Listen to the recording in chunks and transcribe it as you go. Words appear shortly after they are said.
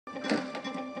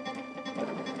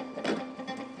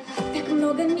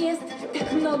много мест,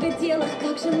 так много дел,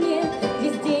 как же мне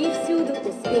везде и всюду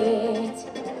успеть.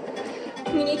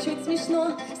 Мне чуть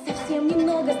смешно, совсем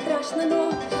немного страшно, но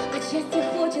от счастья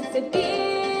хочется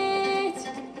петь.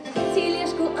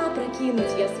 Тележку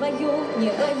опрокинуть я свою не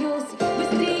боюсь,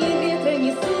 быстрее ветра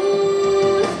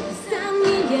несусь.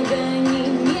 Сомнения гони,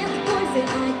 нет пользы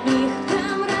от них, про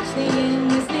мрачные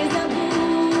мысли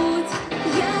забудь.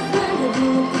 Я знаю,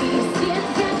 внутри свет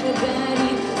ярко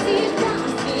горит, всегда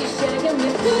освещая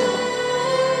мне путь.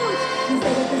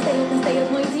 Настает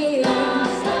мой день.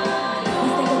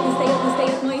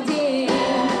 Настает мой день.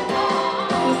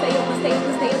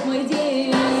 Настает мой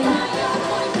день.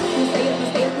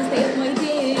 Настает мой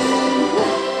день.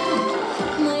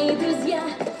 Мои друзья,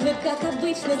 вы как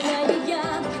обычно, знаю я,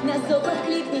 на зов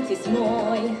откликнитесь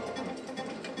мой.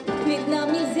 Ведь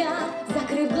нам нельзя,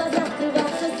 закрыв глаза,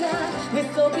 скрываться за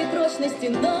высокой прочной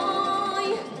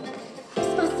стеной.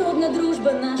 Способна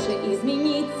дружба наша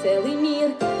изменить целый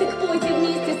мир, так пойте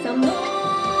вместе со мной.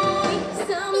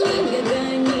 Сомнения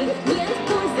гони, нет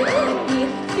пользы от них,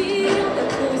 вперед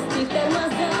отпусти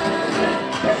тормоза.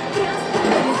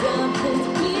 Простой забудь,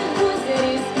 не бойся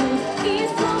рискнуть, и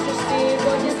сможешь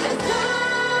сегодня сказать.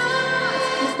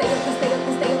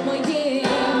 Настает мой день.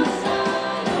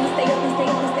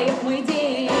 Настает мой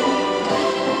день.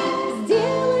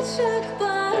 Сделать шаг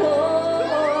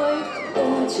порой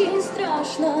очень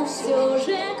страшно, все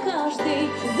же каждый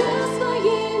за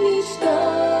своей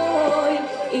мечтой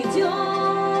идет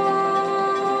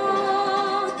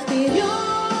вперед.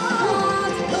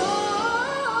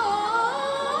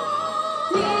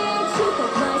 Лечу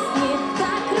как